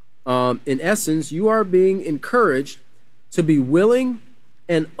 you are being encouraged to be willing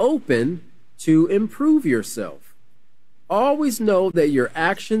and open to improve yourself. Always know that your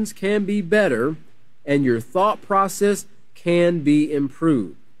actions can be better and your thought process can be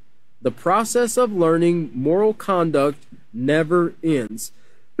improved. The process of learning moral conduct never ends.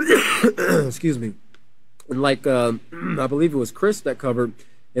 Excuse me. And like I believe it was Chris that covered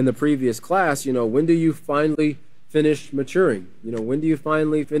in the previous class, when do you finally finish maturing? When do you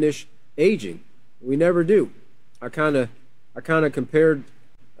finally finish aging? We never do. I kind of compared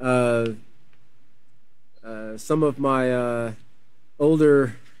some of my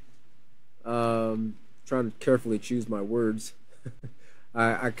older, trying to carefully choose my words.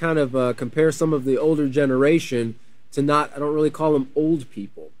 I kind of compare some of the older generation to I don't really call them old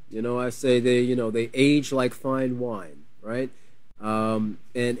people. I say they age like fine wine, right? And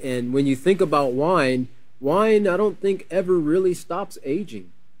when you think about wine I don't think ever really stops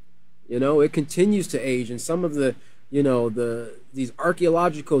aging. It continues to age. And some of these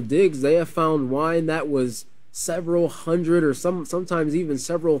archaeological digs, they have found wine that was several hundred or sometimes even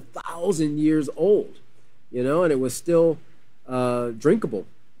several thousand years old, and it was still drinkable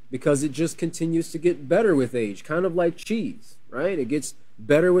because it just continues to get better with age, kind of like cheese, right? It gets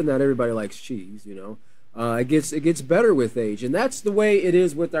better with, not everybody likes cheese, it gets better with age. And that's the way it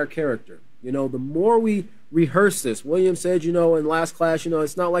is with our character. The more we rehearse this, William said, in last class,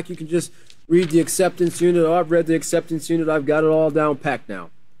 it's not like you can just read the acceptance unit. Oh, I've read the acceptance unit. I've got it all down packed now,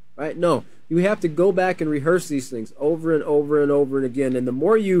 right? No, you have to go back and rehearse these things over and over and over and again. And the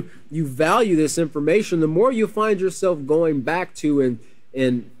more you value this information, the more you find yourself going back to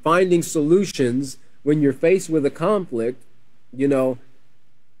and finding solutions when you're faced with a conflict. Man,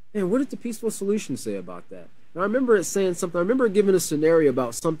 what did the peaceful solution say about that? Now, I remember it saying something. I remember giving a scenario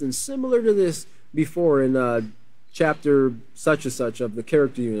about something similar to this before in chapter such and such of the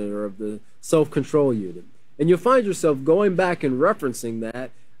character unit or of the self-control unit. And you'll find yourself going back and referencing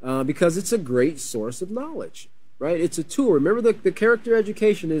that because it's a great source of knowledge, right? It's a tool. Remember, the character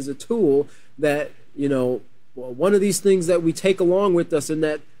education is a tool that, one of these things that we take along with us in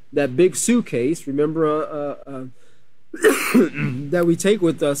that big suitcase, remember, that we take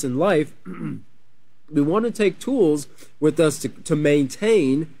with us in life. We want to take tools with us to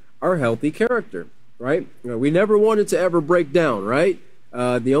maintain our healthy character, right? We never want it to ever break down, right?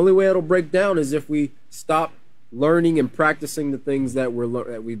 The only way it'll break down is if we stop learning and practicing the things that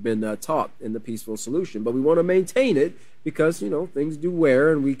we've been taught in the peaceful solution. But we want to maintain it because, you know, things do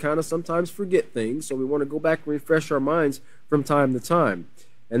wear and we kind of sometimes forget things. So we want to go back and refresh our minds from time to time.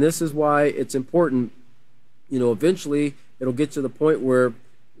 And this is why it's important, you know, eventually it'll get to the point where,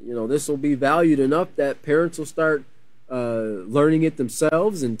 you know, this will be valued enough that parents will start learning it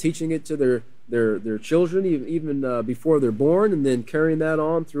themselves and teaching it to their children even before they're born, and then carrying that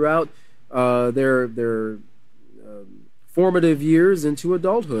on throughout their formative years into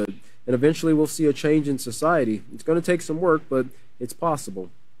adulthood. And eventually we'll see a change in society. It's going to take some work, but it's possible.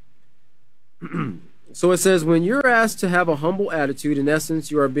 So it says, when you're asked to have a humble attitude, in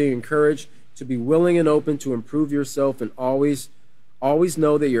essence, you are being encouraged to be willing and open to improve yourself, and always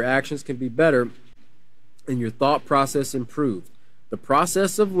know that your actions can be better and your thought process improved. The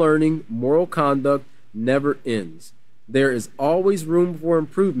process of learning moral conduct never ends. There is always room for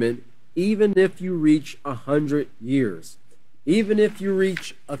improvement, even if you reach 100 years. Even if you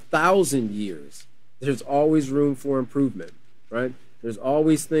reach 1,000 years, there's always room for improvement, right? There's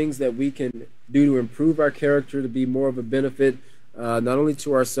always things that we can do to improve our character, to be more of a benefit, not only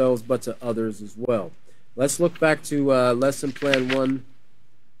to ourselves, but to others as well. Let's look back to Lesson Plan 1,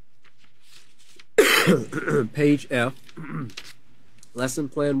 page F. Lesson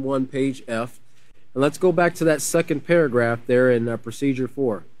Plan 1, page F. And let's go back to that second paragraph there in Procedure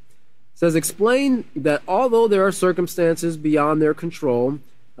 4. It says, explain that although there are circumstances beyond their control,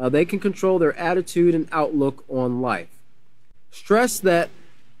 they can control their attitude and outlook on life. Stress that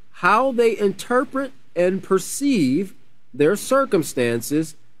how they interpret and perceive their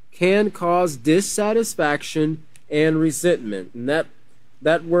circumstances can cause dissatisfaction and resentment. And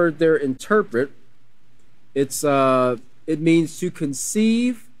that word there, interpret, it means to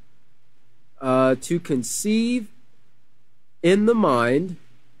conceive in the mind.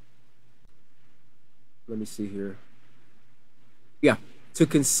 Let me see here. Yeah, to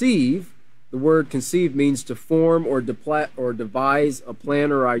conceive. The word conceive means to form or devise a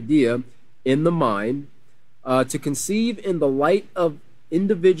plan or idea in the mind. To conceive in the light of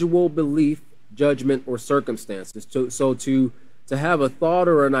individual belief, judgment, or circumstances. So to have a thought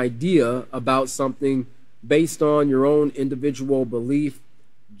or an idea about something based on your own individual belief,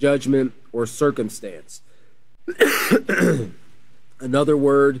 judgment, or circumstance. Another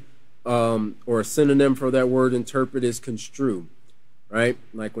word or a synonym for that word interpret is construe, right?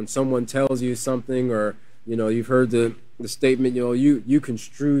 Like when someone tells you something, or, you know, you've heard the statement, you know, you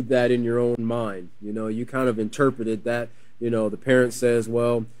construed that in your own mind. You know, you kind of interpreted that. You know, the parent says,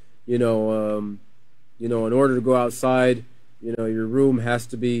 well, in order to go outside, you know, your room has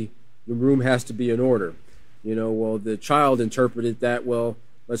to be in order. You know, well, the child interpreted that, well,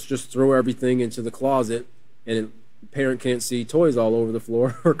 let's just throw everything into the closet, and the parent can't see toys all over the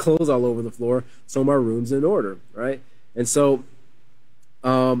floor or clothes all over the floor, so my room's in order, right? And so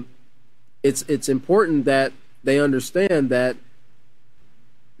it's important that they understand that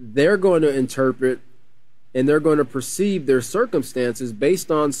they're going to interpret and they're going to perceive their circumstances based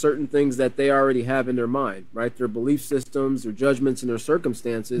on certain things that they already have in their mind, right? Their belief systems, their judgments, and their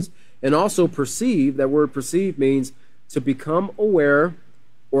circumstances. And also perceive, that word perceive means to become aware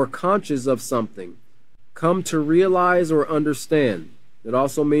or conscious of something, come to realize or understand. It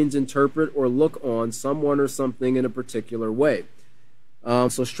also means interpret or look on someone or something in a particular way.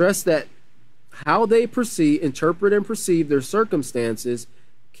 So stress that how they interpret and perceive their circumstances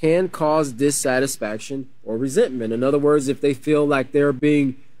can cause dissatisfaction or resentment. In other words, if they feel like they're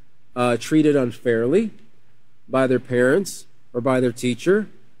being treated unfairly by their parents or by their teacher,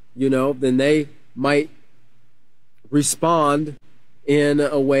 you know, then they might respond in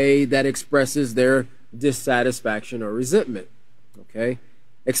a way that expresses their dissatisfaction or resentment. Okay?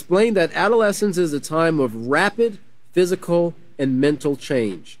 Explain that adolescence is a time of rapid physical and mental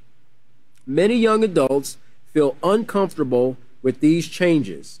change. Many young adults feel uncomfortable with these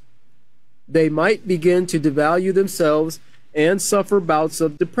changes. They might begin to devalue themselves and suffer bouts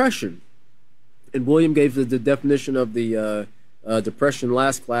of depression. And William gave the definition of the depression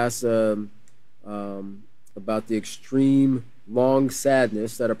last class, about the extreme long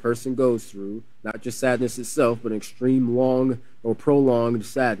sadness that a person goes through, not just sadness itself, but extreme long or prolonged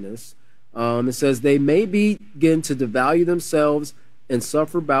sadness. It says they may begin to devalue themselves and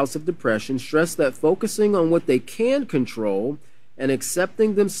suffer bouts of depression. Stress that focusing on what they can control and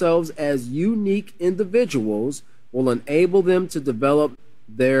accepting themselves as unique individuals will enable them to develop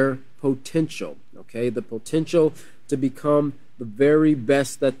their potential. Okay, the potential to become the very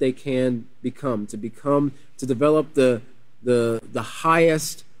best that they can become, to develop the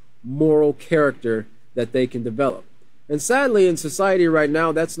highest moral character that they can develop. And sadly, in society right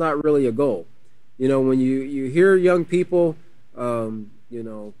now, that's not really a goal. You know, when you hear young people,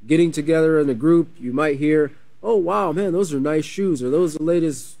 getting together in a group, you might hear, oh, wow, man, those are nice shoes, or those are the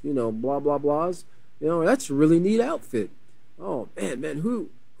latest, blah, blah, blahs. That's a really neat outfit. Oh, man, who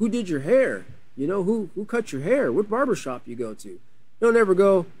did your hair? Who cut your hair? What barbershop you go to? You don't ever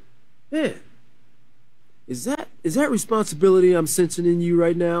go, man, is that responsibility I'm sensing in you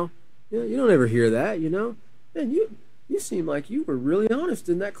right now? You don't ever hear that, Man, you seem like you were really honest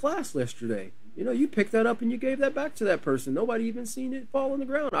in that class yesterday. You picked that up and you gave that back to that person. Nobody even seen it fall on the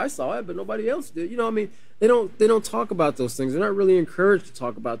ground. I saw it, but nobody else did. They don't talk about those things. They're not really encouraged to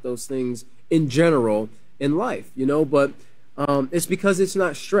talk about those things in general in life, but it's because it's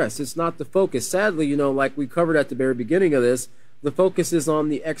not stress. It's not the focus. Sadly, like we covered at the very beginning of this, the focus is on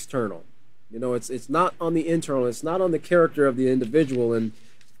the external. It's not on the internal. It's not on the character of the individual. And,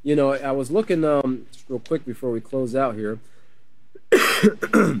 I was looking just real quick before we close out here,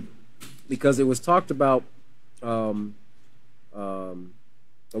 because it was talked about a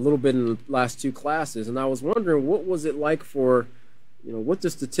little bit in the last two classes, and I was wondering what was it like for, what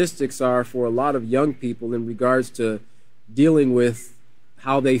the statistics are for a lot of young people in regards to dealing with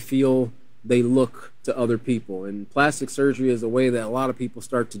how they feel they look to other people. And plastic surgery is a way that a lot of people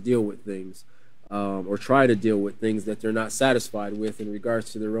start to deal with things, or try to deal with things that they're not satisfied with in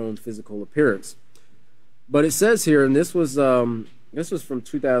regards to their own physical appearance. But it says here, and this was from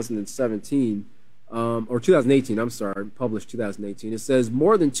 2017, or 2018, I'm sorry, published 2018. It says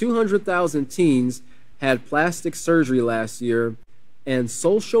more than 200,000 teens had plastic surgery last year, and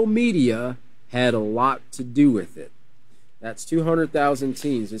social media had a lot to do with it. That's 200,000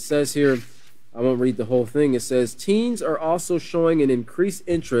 teens. It says here, I won't read the whole thing. It says teens are also showing an increased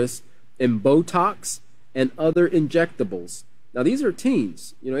interest in Botox and other injectables. Now, these are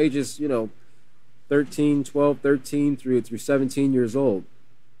teens, ages, 13 through 17 years old.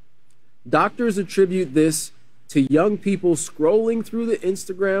 Doctors attribute this to young people scrolling through the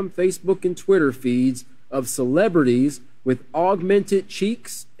Instagram, Facebook, and Twitter feeds of celebrities with augmented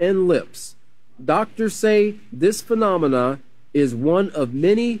cheeks and lips. Doctors say this phenomena is one of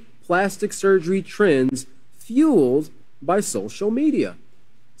many plastic surgery trends fueled by social media.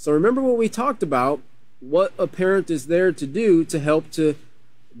 So remember what we talked about, what a parent is there to do to help to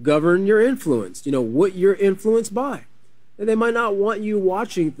govern your influence, what you're influenced by. And they might not want you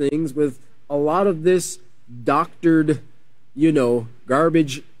watching things with a lot of this doctored,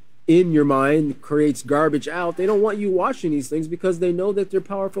 garbage in your mind creates garbage out. They don't want you watching these things because they know that they're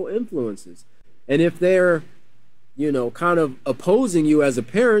powerful influences. And if they're, kind of opposing you as a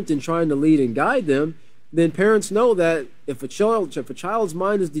parent and trying to lead and guide them, then parents know that if a child's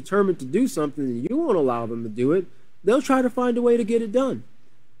mind is determined to do something and you won't allow them to do it, they'll try to find a way to get it done.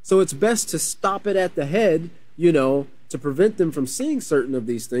 So it's best to stop it at the head, to prevent them from seeing certain of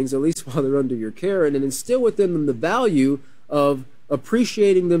these things, at least while they're under your care, and then instill within them the value of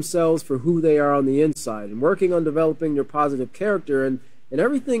appreciating themselves for who they are on the inside and working on developing their positive character and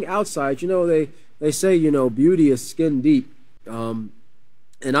everything outside. They say, beauty is skin deep. And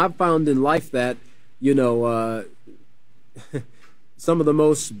I've found in life that, some of the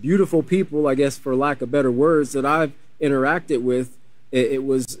most beautiful people, I guess, for lack of better words, that I've interacted with, it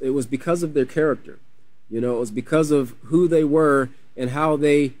was because of their character. It was because of who they were and how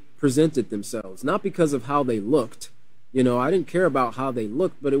they presented themselves, not because of how they looked. I didn't care about how they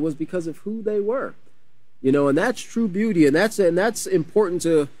looked, but it was because of who they were. And that's true beauty, and that's important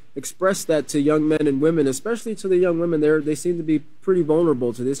to express that to young men and women, especially to the young women. They seem to be pretty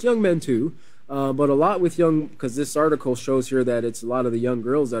vulnerable to this. Young men too, but a lot with because this article shows here that it's a lot of the young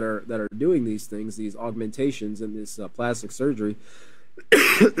girls that are doing these things, these augmentations and this plastic surgery,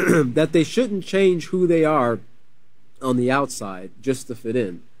 that they shouldn't change who they are on the outside just to fit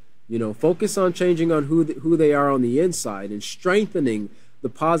in. Focus on changing on who they are on the inside and strengthening the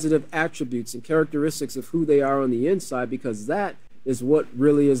positive attributes and characteristics of who they are on the inside, because that is what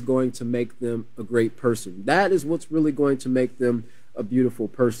really is going to make them a great person. That is what's really going to make them a beautiful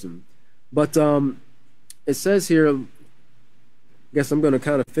person. But it says here, I guess I'm going to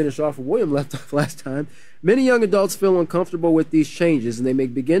kind of finish off what William left off last time. Many young adults feel uncomfortable with these changes, and they may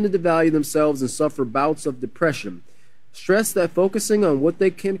begin to devalue themselves and suffer bouts of depression. Stress that focusing on what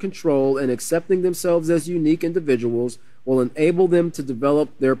they can control and accepting themselves as unique individuals will enable them to develop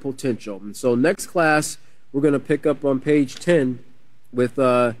their potential. And so next class, we're going to pick up on page 10 with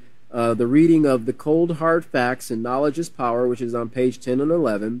the reading of The Cold Hard Facts and Knowledge is Power, which is on page 10 and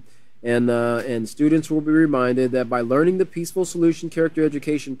 11. And students will be reminded that by learning the Peaceful Solution Character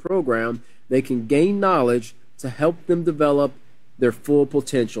Education program, they can gain knowledge to help them develop their full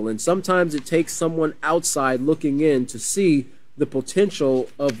potential. And sometimes it takes someone outside looking in to see the potential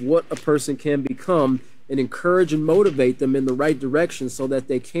of what a person can become and encourage and motivate them in the right direction so that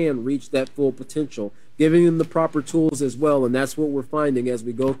they can reach that full potential, giving them the proper tools as well. And that's what we're finding as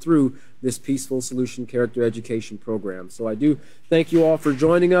we go through this Peaceful Solution Character Education program. So I do thank you all for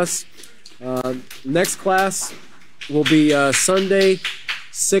joining us. Next class will be Wednesday,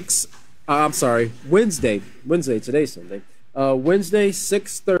 today's Sunday. Wednesday,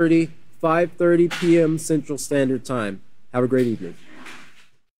 6:30, 5:30 p.m. Central Standard Time. Have a great evening.